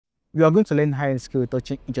We are going to learn high skill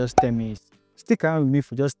retouching in just 10 minutes. Stick around with me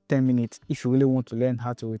for just 10 minutes if you really want to learn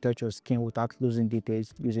how to retouch your skin without losing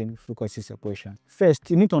details using frequency separation. First,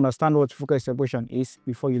 you need to understand what frequency separation is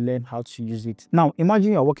before you learn how to use it. Now,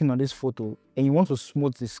 imagine you're working on this photo and you want to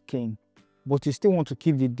smooth the skin, but you still want to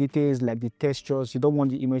keep the details like the textures. You don't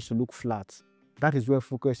want the image to look flat. That is where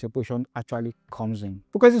frequency separation actually comes in.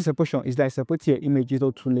 Frequency separation is like separating your image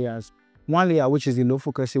into two layers. One layer, which is the low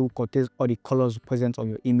frequency, which contains all the colors present on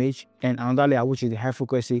your image, and another layer, which is the high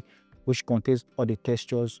frequency, which contains all the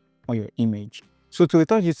textures on your image. So to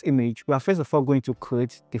retouch this image, we are first of all going to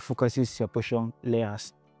create the frequency separation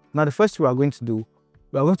layers. Now the first thing we are going to do,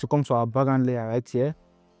 we are going to come to our background layer right here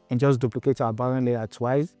and just duplicate our background layer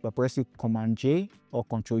twice by pressing Command J or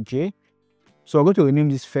Control J. So we're going to rename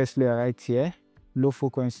this first layer right here, low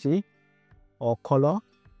frequency or color.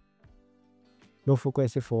 Low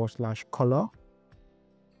frequency / color.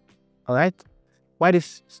 All right. Why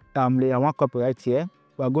this layer one copy right here?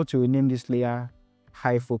 We are going to rename this layer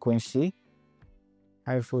high frequency /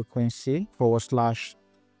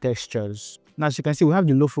 textures. Now, as you can see, we have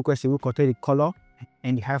the low frequency which contains the color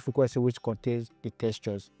and the high frequency which contains the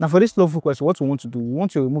textures. Now, for this low frequency, what we want to do, we want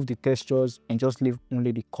to remove the textures and just leave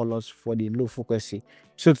only the colors for the low frequency.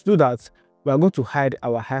 So to do that, we are going to hide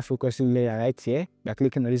our high frequency layer right here by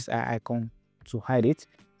clicking on this eye icon to hide it.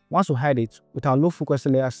 Once we hide it, with our low frequency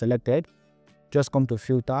layer selected, just come to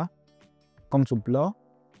filter, come to blur,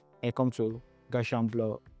 and come to Gaussian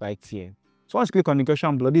blur right here. So once you click on the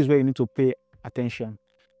Gaussian blur, this is where you need to pay attention.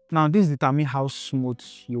 Now this determines how smooth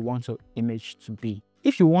you want your image to be.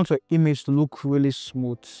 If you want your image to look really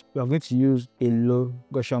smooth, you are going to use a low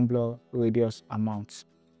Gaussian blur radius amount.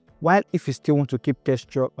 While if you still want to keep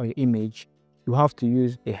texture on your image, you have to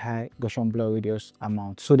use a high Gaussian blur radius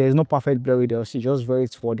amount. So there is no perfect blur radius, it just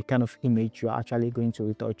varies for the kind of image you are actually going to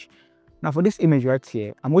retouch. Now for this image right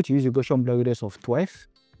here, I'm going to use a Gaussian blur radius of 12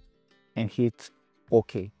 and hit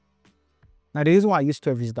OK. Now the reason why I use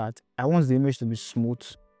 12 is that I want the image to be smooth,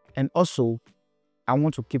 and also I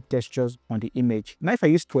want to keep textures on the image. Now if I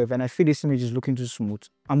use 12 and I feel this image is looking too smooth,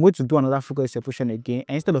 I'm going to do another frequency separation again,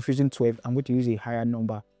 and instead of using 12, I'm going to use a higher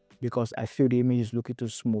number because I feel the image is looking too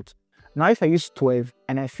smooth. Now if I use 12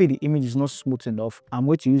 and I feel the image is not smooth enough, I'm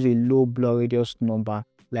going to use a low blur radius number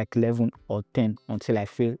like 11 or 10 until I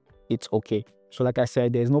feel it's okay. So like I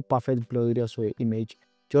said, there's no perfect blur radius for your image.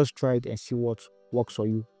 Just try it and see what works for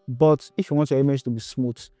you. But if you want your image to be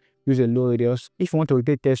smooth, use a low radius. If you want to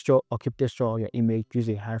retain texture or keep texture on your image, use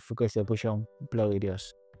a high frequency separation blur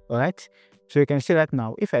radius. Alright, so you can see right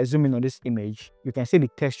now, if I zoom in on this image, you can see the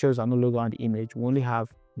textures are no longer on the image. We only have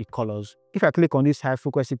the colors. If I click on this high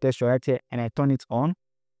frequency texture right here and I turn it on,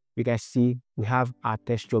 you can see we have our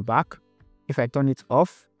texture back. If I turn it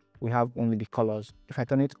off, we have only the colors. If I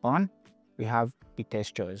turn it on, we have the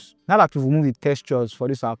textures. Now that we've removed the textures for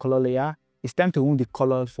this our color layer, it's time to remove the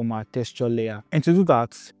colors from our texture layer. And to do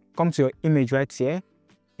that, come to your image right here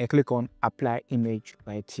and click on apply image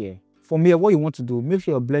right here. From here, what you want to do, make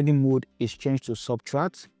sure your blending mode is changed to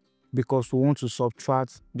subtract, because we want to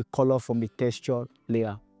subtract the color from the texture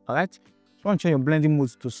layer. All right, so once you change your blending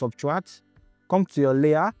mode to subtract, come to your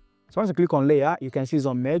layer. So once you click on layer, you can see it's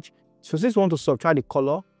on merge. So since you want to subtract the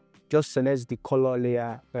color, just select the color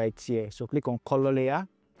layer right here. So click on color layer.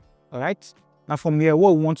 All right, now from here,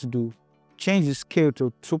 what we want to do, change the scale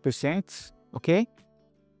to 2%, okay,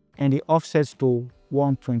 and the offset to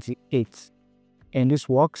 128, and this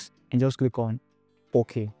works. And just click on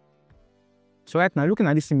OK. So right now, looking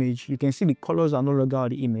at this image, you can see the colors are no longer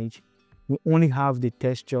on the image. We only have the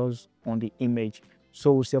textures on the image.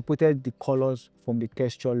 So we separated the colors from the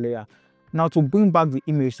texture layer. Now to bring back the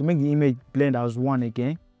image, to make the image blend as one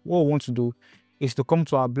again, what we want to do is to come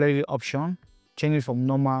to our blending option, change it from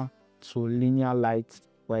normal to linear light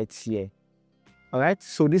right here. All right,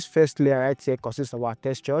 so this first layer right here consists of our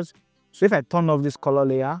textures. So if I turn off this color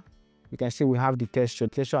layer, you can see we have the texture.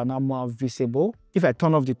 The texture are now more visible. If I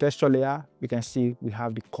turn off the texture layer, you can see we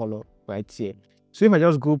have the color right here. So if I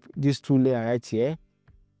just group these two layers right here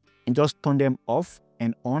and just turn them off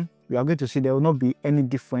and on, we are going to see there will not be any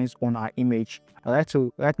difference on our image. All right,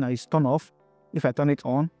 so right now it's turned off. If I turn it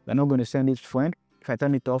on, we're not going to see any difference. If I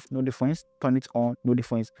turn it off, no difference. Turn it on, no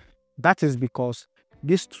difference. That is because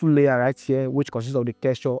these two layers right here, which consists of the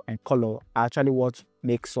texture and color, are actually what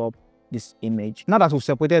makes up this image. Now that we've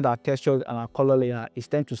separated our texture and our color layer, it's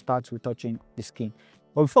time to start retouching the skin.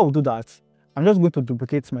 But before we do that, I'm just going to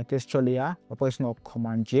duplicate my texture layer by pressing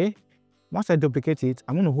Command J. Once I duplicate it,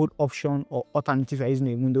 I'm going to hold Option or Alternate if you're using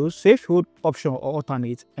a Windows. So if you hold Option or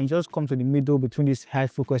Alternate and just come to the middle between this high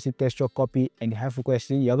frequency texture copy and the high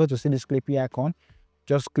frequency, you're going to see this clippy icon.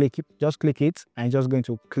 just click it, and it's just going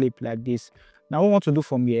to clip like this. Now what we want to do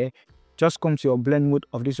from here, just come to your blend mode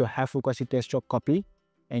of this your high frequency texture copy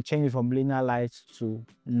and change it from linear light to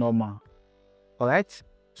normal. All right,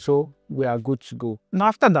 so we are good to go. Now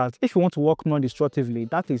after that, if you want to work non-destructively,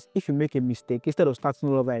 that is, if you make a mistake, instead of starting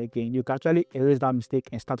all over again, you can actually erase that mistake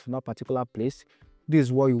and start from that particular place. This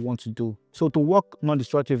is what you want to do. So to work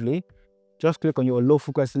non-destructively, just click on your low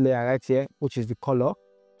frequency layer right here, which is the color,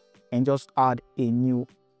 and just add a new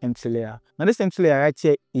empty layer. Now this empty layer right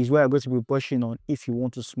here is where I'm going to be brushing on if you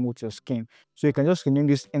want to smooth your skin. So you can just rename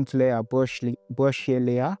this empty layer brush here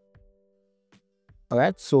layer. All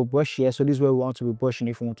right, so brush here. So this is where we want to be brushing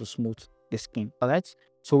if we want to smooth the skin. All right,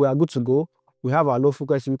 so we are good to go. We have our low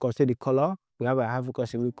frequency, we contain the color. We have our high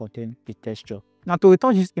frequency, we contain the texture. Now to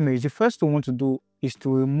retouch this image, the first thing we want to do is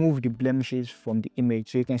to remove the blemishes from the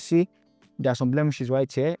image. So you can see there are some blemishes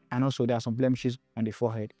right here, and also there are some blemishes on the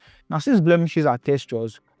forehead. Now since blemishes are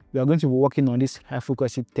textures, we are going to be working on this high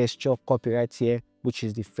frequency texture copy right here, which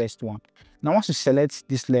is the first one. Now once you select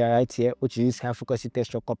this layer right here, which is this high frequency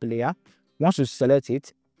texture copy layer, once you select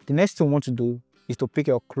it, the next thing you want to do is to pick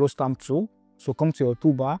your close stamp tool. So come to your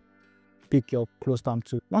toolbar, pick your close stamp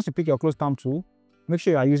tool. Once you pick your close stamp tool, make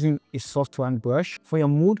sure you are using a soft round brush. For your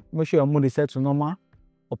mood, make sure your mood is set to normal,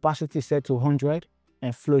 opacity is set to 100,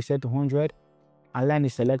 and flow is set to 100, align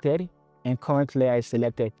is selected, and current layer is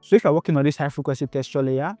selected. So if you're working on this high frequency texture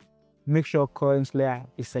layer, make sure current layer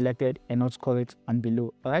is selected and not current and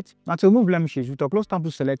below. All right. Now to remove blemishes, with your close stamp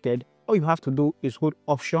tool selected, all you have to do is hold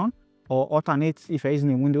Option or Alternate if you're using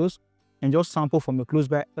in Windows, and just sample from a close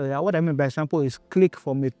by area. What I mean by sample is click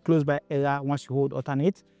from a close by area once you hold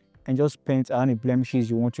Alternate, and just paint around the blemishes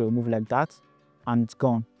you want to remove like that, and it's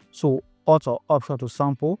gone. So Alt or Option to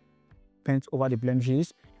sample, paint over the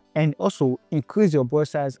blemishes, and also increase your brush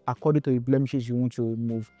size according to the blemishes you want to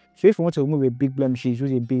remove. So if you want to remove a big blemishes,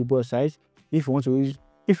 use a big brush size. If you want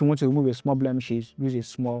to remove a small blemishes, use a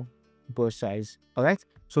small brush size. All right.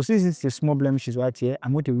 So since it's a small blemishes right here,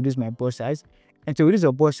 I'm going to reduce my brush size. And to reduce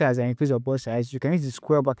your brush size and increase your brush size, you can use the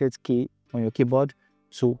square bracket key on your keyboard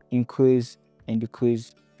to increase and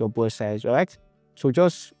decrease your brush size. All right. So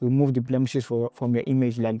just remove the blemishes from your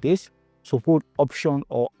image like this. So put Option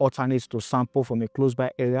or Alternate to sample from a close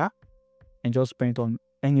by area, and just paint on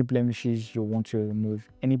any blemishes you want to remove,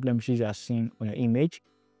 any blemishes you are seeing on your image,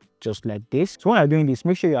 just like this. So when you're doing this,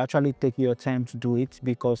 make sure you actually take your time to do it,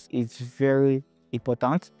 because it's very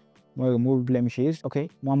important when you remove blemishes. Okay,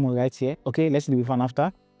 one more right here. Okay, let's see the before and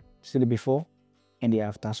after. See the before and the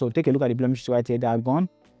after. So take a look at the blemishes right here. They are gone.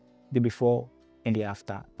 The before and the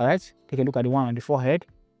after. All right, take a look at the one on the forehead.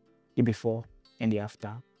 The before and the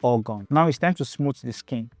after, all gone. Now it's time to smooth the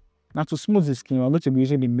skin. Now to smooth the skin, we're going to be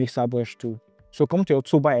using the mixer brush tool. So come to your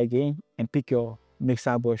toolbar again and pick your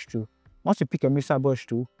mixer brush tool. Once you pick your mixer brush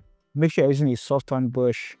tool, make sure you're using a soft round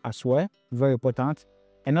brush as well, very important.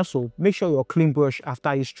 And also make sure your clean brush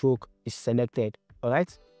after each stroke is selected. All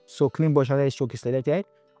right, so clean brush after each stroke is selected.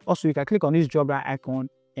 Also, you can click on this drop down icon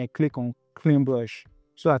and click on clean brush,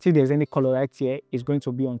 so that if there's any color right here, it's going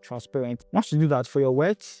to be on transparent. Once you do that, for your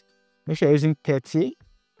wets, make sure you're using 30,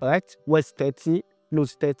 all right? Wets 30,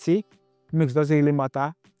 flows 30, mix doesn't really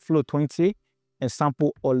matter, flow 20, and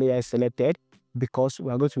sample all layers selected, because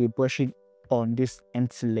we are going to be brushing on this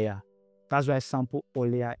empty layer. That's why sample all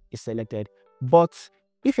layer is selected. But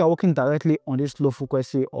if you're working directly on this low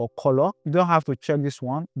frequency or color, you don't have to check this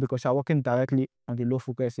one, because you're working directly on the low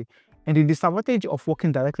frequency. And the disadvantage of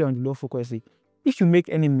working directly on the low frequency, if you make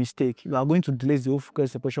any mistake, you are going to delete the low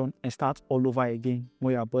frequency separation and start all over again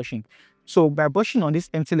when you are brushing. So by brushing on this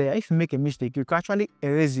empty layer, if you make a mistake, you can actually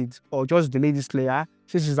erase it or just delete this layer.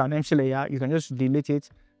 Since it's an empty layer, you can just delete it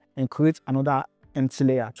and create another empty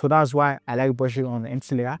layer. So that's why I like brushing on the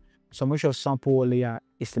empty layer. So make sure sample layer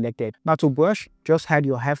is selected. Now to brush, just hide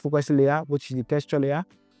your high frequency layer, which is the texture layer,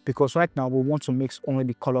 because right now we want to mix only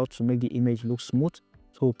the color to make the image look smooth.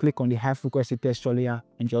 So click on the high frequency texture layer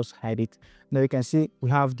and just hide it. Now you can see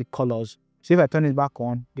we have the colors. So if I turn it back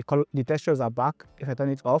on, the textures are back. If I turn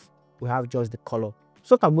it off, we have just the color.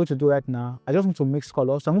 So what I'm going to do right now, I just want to mix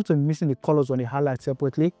colors. So I'm going to be mixing the colors on the highlight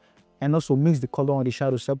separately, and also mix the color on the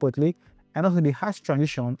shadow separately. And also the harsh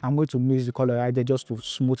transition, I'm going to mix the color right there just to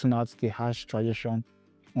smoothen out the harsh transition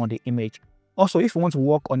on the image. Also, if you want to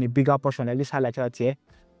work on a bigger portion like this highlight right here,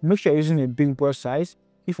 make sure you're using a big brush size.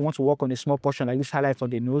 If you want to work on a small portion like this highlight on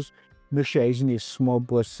the nose, make sure you're using a small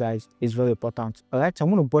brush size. It's very important. All right, so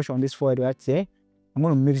I'm going to brush on this forehead right here. I'm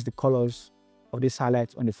going to mix the colors of this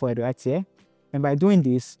highlight on the forehead right here. And by doing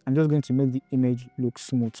this, I'm just going to make the image look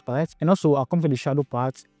smooth. All right, and also I'll come to the shadow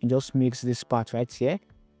part and just mix this part right here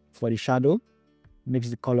for the shadow. Mix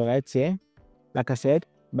the color right here Like I said,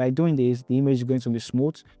 by doing this, the image is going to be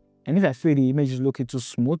smooth. And if I feel the image is looking too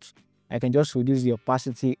smooth, I can just reduce the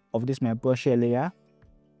opacity of this my brush layer,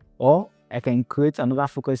 or I can create another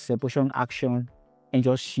focus separation action and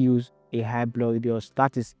just use a high blur radius.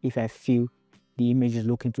 That is if I feel the image is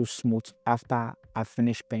looking too smooth after I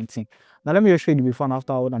finish painting. Now let me just show you the before and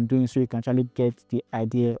after what I'm doing so you can actually get the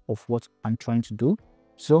idea of what I'm trying to do.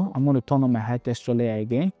 So I'm going to turn on my high texture layer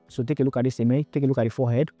again. So take a look at this image, take a look at the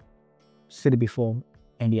forehead, see the before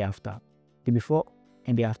and the after. The before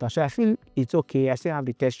and the after. So I feel it's okay. I still have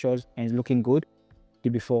the textures and it's looking good. The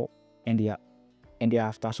before and the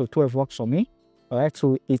after. So 12 works for me. All right,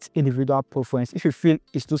 so it's individual preference. If you feel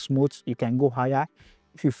it's too smooth, you can go higher.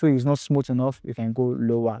 If you feel it's not smooth enough, you can go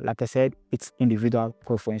lower. Like I said, it's individual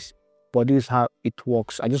preference, but this is how it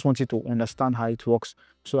works. I just want you to understand how it works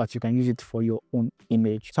so that you can use it for your own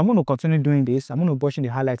image. So I'm going to continue doing this. I'm going to brush in the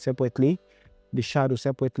highlight separately, the shadow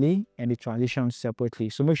separately, and the transition separately.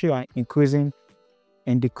 So make sure you are increasing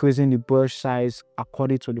and decreasing the brush size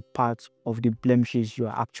according to the part of the blemishes you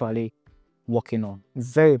are actually working on.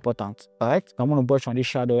 Very important. All right, I'm going to brush on this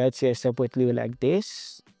shadow right here separately like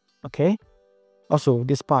this. Okay, also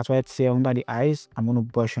this part right here under the eyes, I'm going to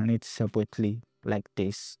brush on it separately like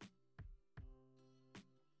this.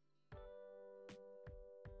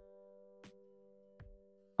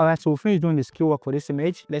 All right, so we finished doing the skill work for this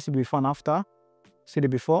image. Let's see the before and after. See the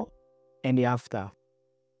before and the after.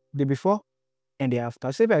 The before and the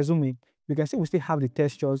after. So if I zoom in, you can see we still have the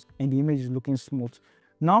textures and the image is looking smooth.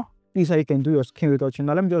 Now this is how you can do your skin retouching.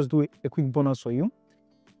 Now let me just do a quick bonus for you.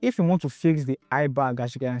 If you want to fix the eye bag,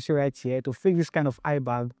 as you can see right here, to fix this kind of eye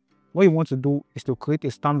bag, what you want to do is to create a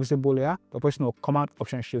stand visible layer by pressing Command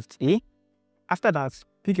Option Shift A. After that,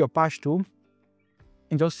 pick your patch tool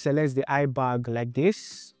and just select the eye bag like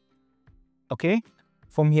this. Okay,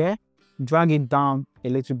 from here, drag it down a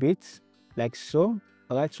little bit like so.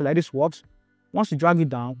 All right, so like this works. Once you drag it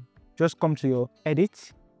down, just come to your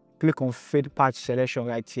edit, click on fade patch selection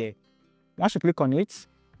right here. Once you click on it,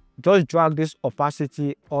 just drag this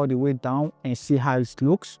opacity all the way down and see how it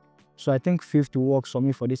looks. So I think 50 works for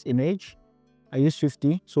me for this image. I use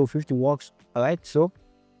 50, so 50 works. All right, so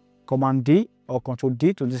Command D or Control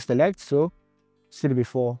D to deselect. So see the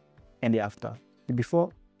before and the after. The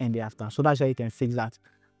before and the after. So that's how you can fix that.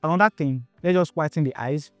 Another thing, let's just whiten the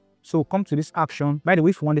eyes. So come to this action. By the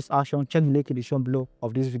way, if you want this action, check the link in the show below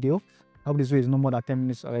of this video. I hope this video is no more than 10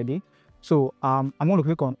 minutes already. So I'm going to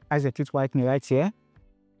click on eyes execute whitening right here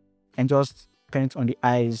and just paint on the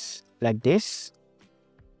eyes like this.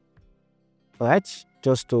 All right,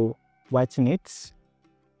 just to whiten it,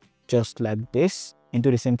 just like this, and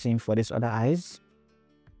do the same thing for this other eyes,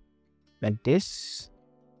 like this.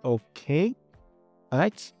 Okay, all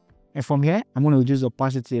right, and from here I'm going to reduce the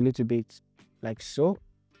opacity a little bit, like so.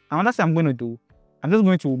 And that's what I'm going to do. I'm just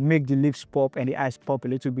going to make the lips pop and the eyes pop a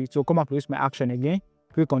little bit. So come up with my action again.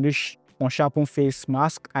 Click on this on sharpen face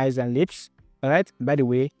mask, eyes and lips. All right. By the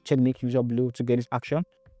way, check the link user below to get this action.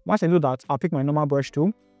 Once I do that, I'll pick my normal brush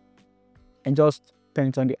tool and just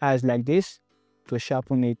paint on the eyes like this to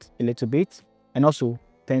sharpen it a little bit, and also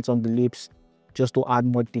paint on the lips just to add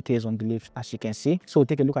more details on the lips, as you can see. So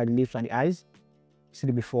take a look at the lips and the eyes. See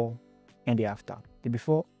the before and the after. The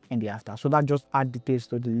before and the after. So that just add details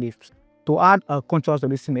to the lips. To add a contrast to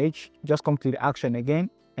this image, just come to the action again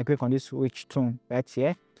and click on this rich tone right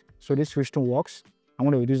here. So this rich tone works. I'm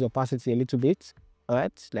going to reduce the opacity a little bit. All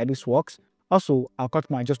right, like this works. Also, I'll cut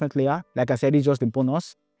my adjustment layer. Like I said, it's just the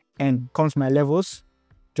bonus. And comes my levels.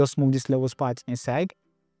 Just move this levels part inside.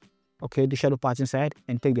 Okay, the shadow part inside,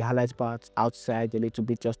 and take the highlight part outside a little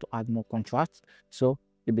bit just to add more contrast. So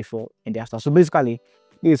the before and the after. So basically,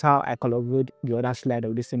 this is how I color grade the other slide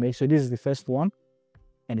of this image. So this is the first one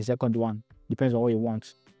and the second one. Depends on what you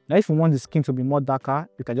want. Now, if you want the skin to be more darker,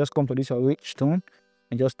 you can just come to this rich tone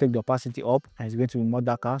and just take the opacity up, and it's going to be more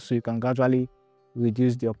darker. So you can gradually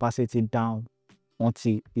reduce the opacity down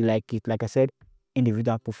until you like it. Like I said,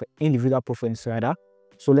 individual preference rather.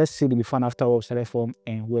 So let's see the before and after of select form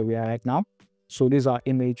and where we are right now. So this is our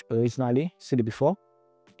image originally. See the before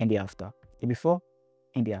and the after. The before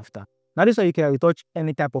and the after. Now this is how you can retouch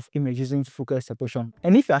any type of image using focus separation.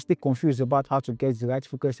 And if you are still confused about how to get the right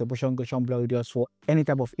focus separation blur radius for any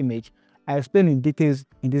type of image, I explain in details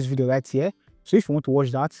in this video right here. So if you want to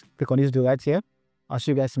watch that, click on this video right here. I'll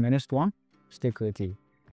see you guys in my next one. Stay creative.